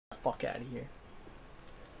fuck out of here.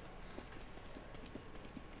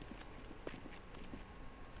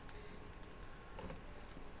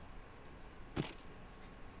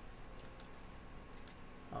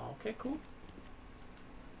 Okay, cool.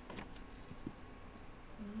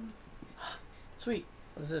 Sweet.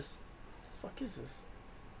 What is this? The fuck is this?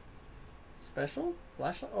 Special?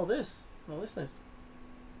 Flashlight? Oh, this. No, this is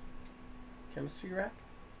chemistry rack?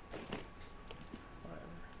 Whatever.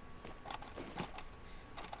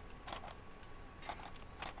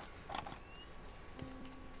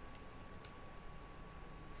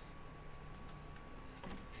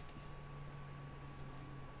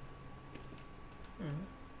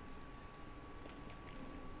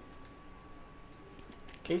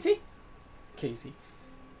 Casey? Casey.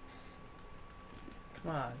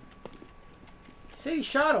 Come on. He said he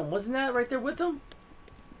shot him. Wasn't that right there with him?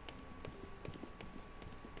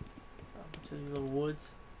 Oh, to these little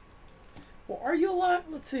woods. Well, are you alive?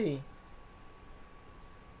 Let's see.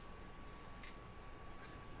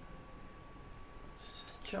 This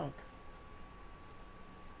is junk.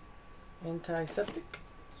 Antiseptic?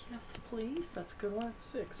 Yes, please. That's a good one. That's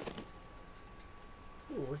 6.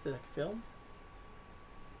 Ooh, what's it, like film?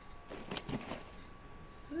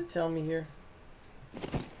 Does it tell me here?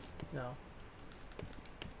 No.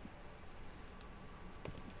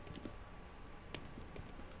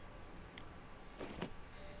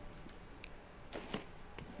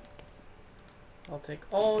 I'll take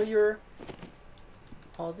all these.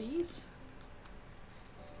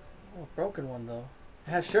 Oh, broken one though.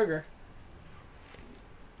 It has sugar.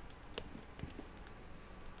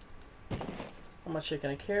 How much shit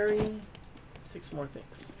can I carry? 6 more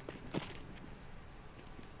things.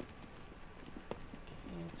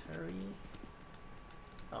 Let's hurry.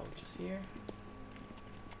 Oh, just here.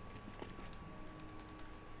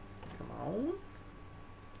 Come on.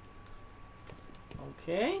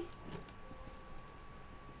 Okay.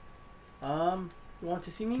 You want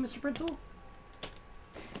to see me, Mr. Principal?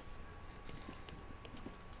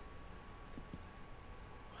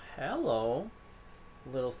 Hello,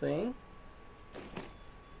 little thing.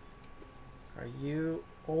 Are you...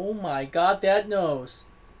 Oh my god, that nose.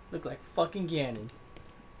 Look like fucking Ganon.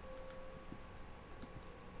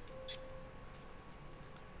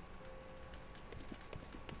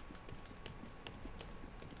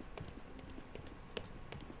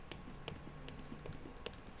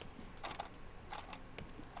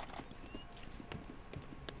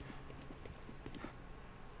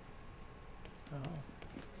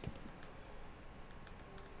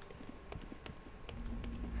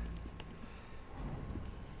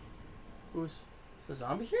 Is a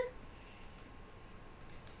zombie here?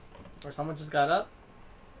 Or someone just got up?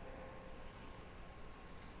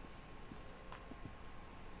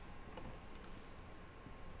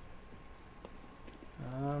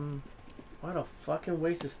 What a fucking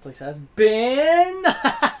waste this place has been!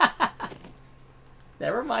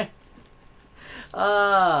 Never mind.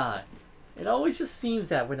 It always just seems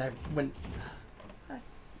that when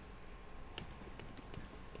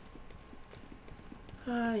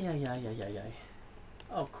yeah.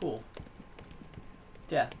 Oh, cool.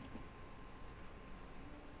 Death.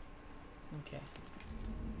 Okay.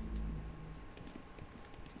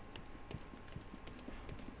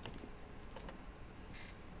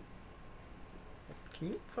 Can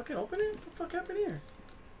you fucking open it? What the fuck happened here?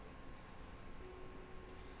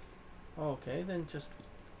 Okay, then just...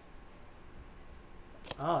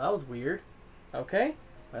 Oh, that was weird. Okay.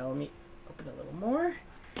 Well, let me open it a little more.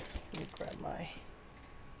 Let me grab my...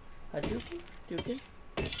 Hadouken?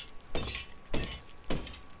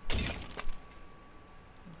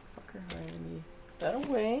 Fucker, right, let me put that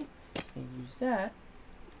away and use that.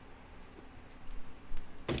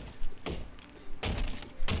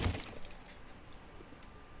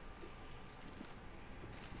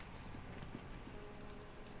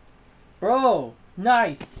 Bro,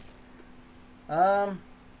 nice.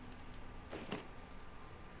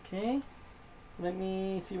 Okay. Let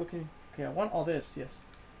me see what can... Okay, I want all this, yes.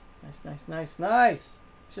 Nice.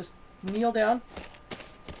 Just kneel down. Oh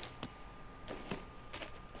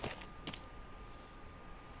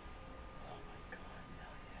my god,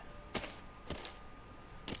 hell yeah.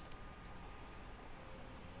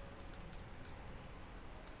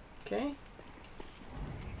 Okay.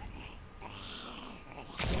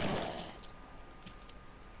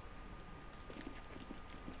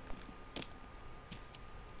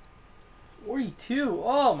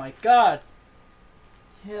 Oh my god.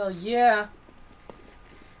 Hell yeah.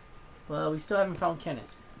 Well, we still haven't found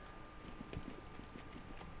Kenneth.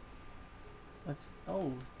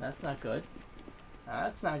 Oh, that's not good.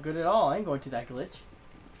 That's not good at all. I ain't going to that glitch.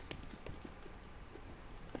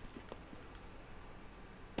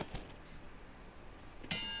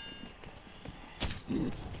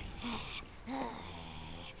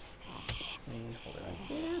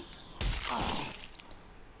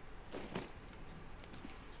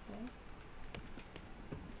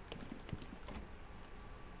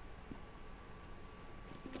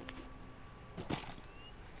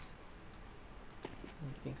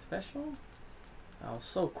 special? That was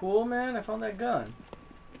so cool, man. I found that gun.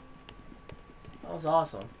 That was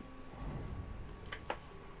awesome.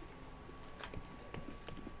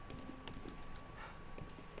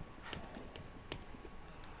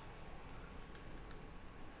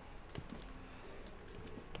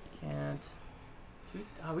 Can't.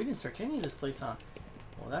 Oh, we didn't search any of this place, huh?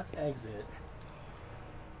 Well, that's exit.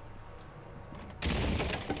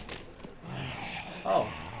 Oh.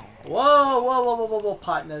 Whoa, whoa, whoa, whoa, whoa, whoa,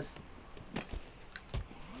 partners.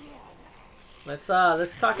 Let's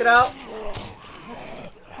talk it out.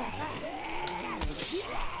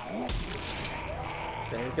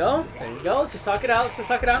 There you go. There you go. Let's just talk it out. Let's just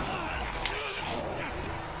talk it out.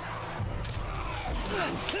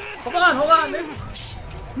 Hold on, hold on.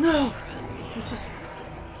 No.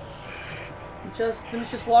 Let me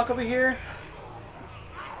just walk over here.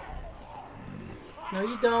 No,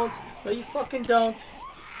 you don't. No, you fucking don't.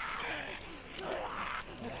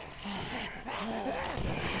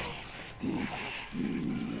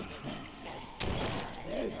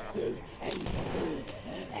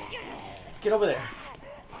 Get over there.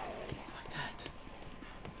 Like that.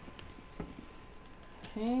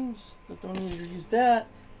 Okay, don't need to use that.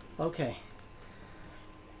 Okay.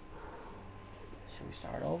 Should we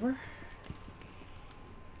start over?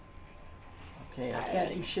 Okay, I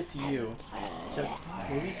can't do shit to you. Just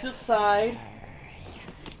move you to the side.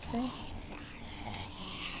 Okay.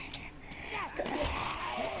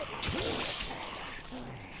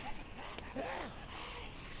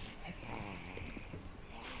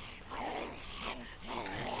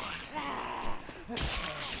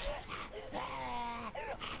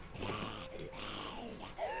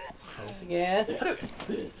 Try this again.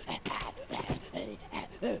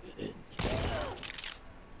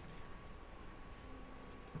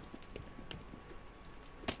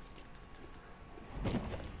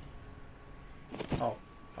 Oh,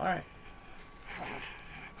 alright.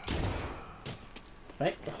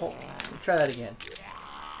 Right, let me try that again.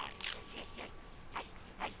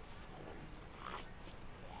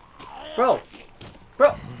 Bro!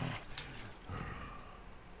 Bro!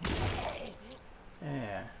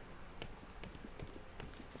 Yeah.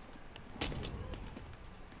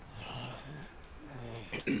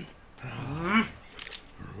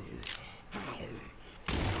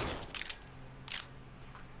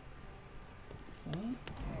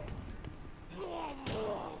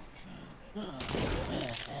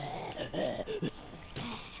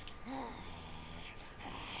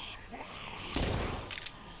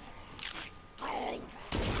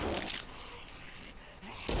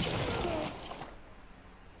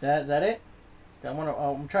 Is that it?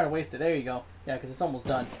 I'm trying to waste it. There you go. Yeah, because it's almost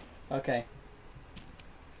done. Okay.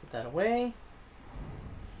 Let's put that away.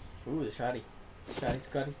 Ooh, the shoddy. Shoddy's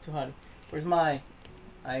too hot. Where's my...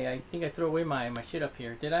 I think I threw away my shit up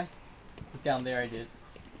here. Did I? It's down there. I did.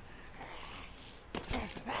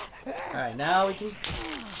 Alright, now we can...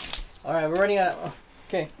 Alright, we're running out of...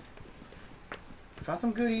 Okay. Found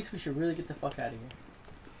some goodies. We should really get the fuck out of here.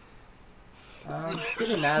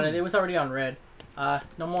 Didn't matter. It was already on red.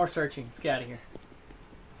 No more searching. Let's get out of here.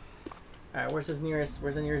 Alright, where's the nearest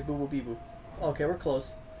boo boo bee boo? Okay, we're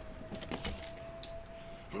close.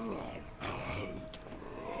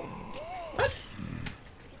 What?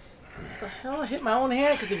 The hell? I hit my own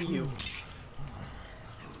hand because of you.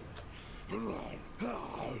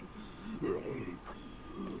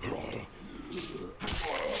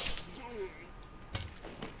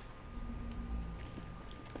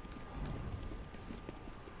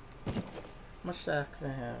 How much staff can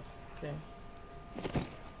I have? Okay.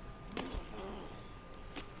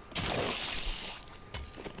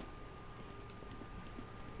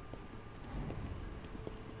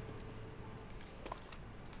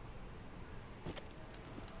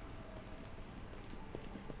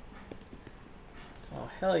 Oh,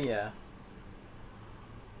 hell yeah.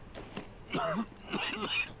 Is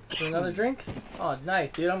there another drink? Oh,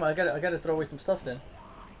 nice, dude. I gotta throw away some stuff then.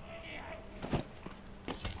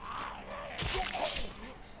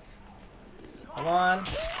 Come on.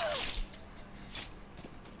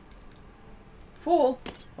 Full.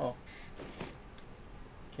 Oh.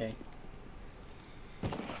 Okay.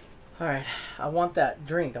 Alright. I want that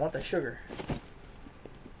drink. I want that sugar.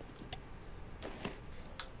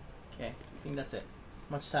 Okay. I think that's it.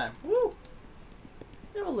 Much time. Woo!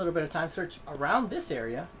 We have a little bit of time to search around this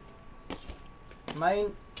area. Am I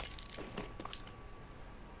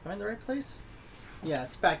in the right place? Yeah,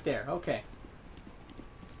 it's back there. Okay.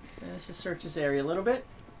 Let's just search this area a little bit.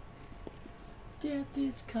 Death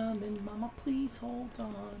is coming, mama, please hold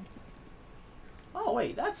on. Oh,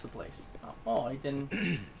 wait, that's the place. Oh, I didn't...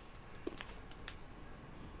 Let's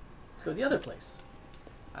go to the other place.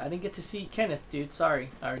 I didn't get to see Kenneth, dude. Sorry.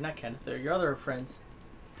 Or not Kenneth. They're your other friends.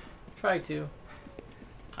 Tried to.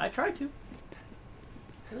 I tried to.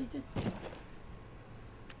 Really did.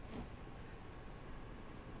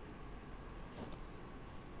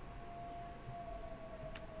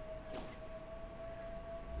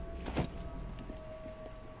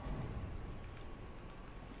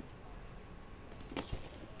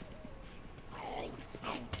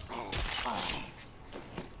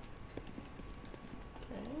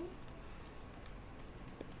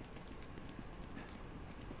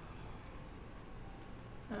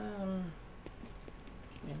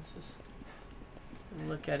 Let's just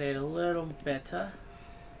look at it a little better.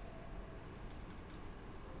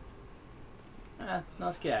 No,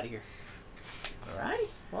 let's get out of here. Alrighty,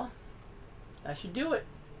 well, that should do it.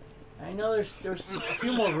 I know there's a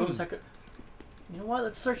few more rooms I could. You know what?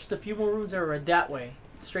 Let's search the few more rooms that are that way,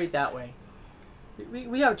 straight that way.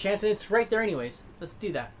 We have a chance, and it's right there anyways. Let's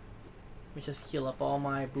do that. Let me just heal up all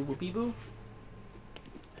my boo boo bee boo.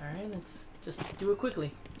 Alright, let's just do it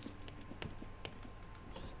quickly.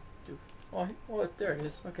 Oh, there it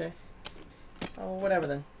is. Okay. Oh, whatever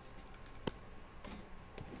then.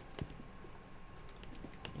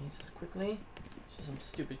 Okay, just quickly. Just some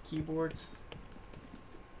stupid keyboards.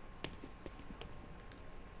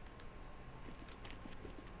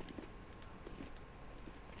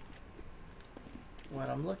 What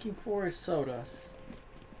I'm looking for is sodas.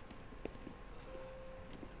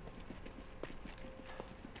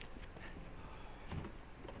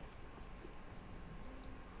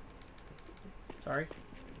 Sorry.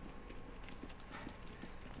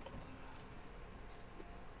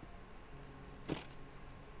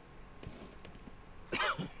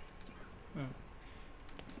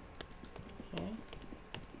 Okay.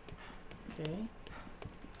 Okay.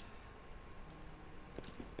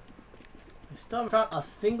 I still haven't found a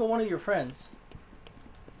single one of your friends.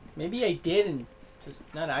 Maybe I did and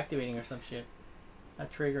just not activating or some shit.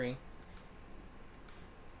 Not triggering.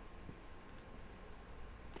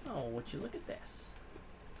 Oh, would you look at this?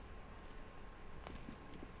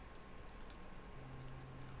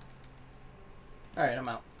 Alright, I'm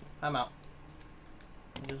out. I'm out.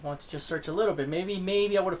 I just want to just search a little bit.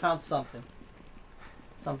 Maybe I would have found something.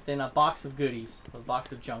 Something, a box of goodies. A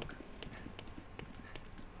box of junk.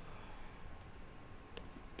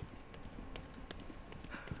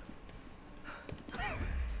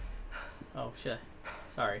 Oh, shit.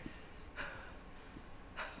 Sorry.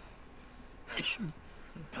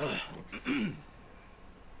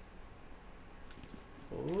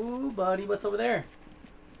 Oh, buddy, what's over there?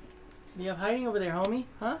 What do you have hiding over there, homie?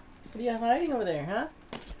 Huh? What do you have hiding over there, huh?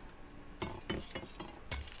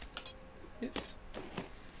 Oops.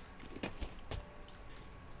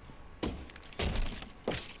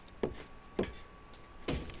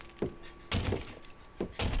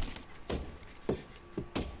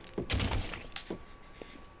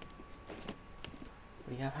 What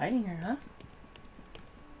do you have hiding here, huh?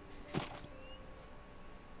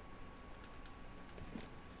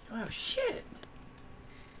 Oh, shit!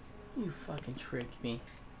 You fucking tricked me.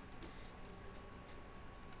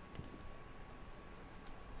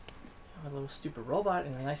 A little stupid robot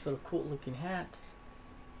and a nice little cool looking hat.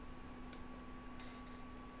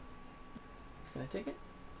 Can I take it?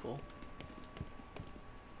 Cool.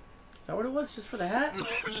 Is that what it was? Just for the hat?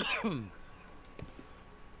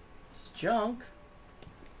 It's junk.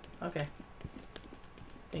 Okay.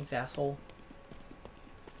 Thanks, asshole.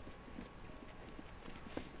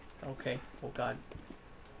 Okay. Oh god.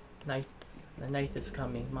 Knife. The knife is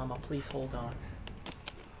coming. Mama, please hold on.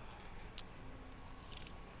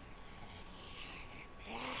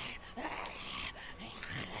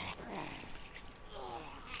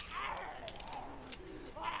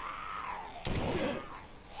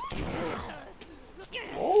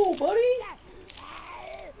 Oh, buddy!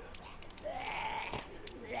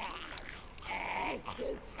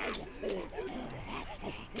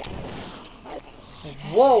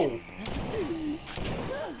 Whoa!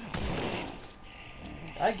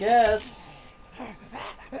 I guess.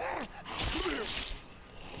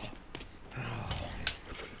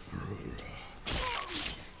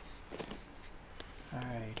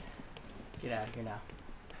 Alright. Get out of here now.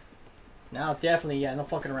 Now, definitely, yeah, no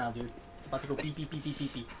fucking around, dude. It's about to go beep, beep, beep, beep,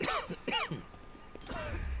 beep, beep.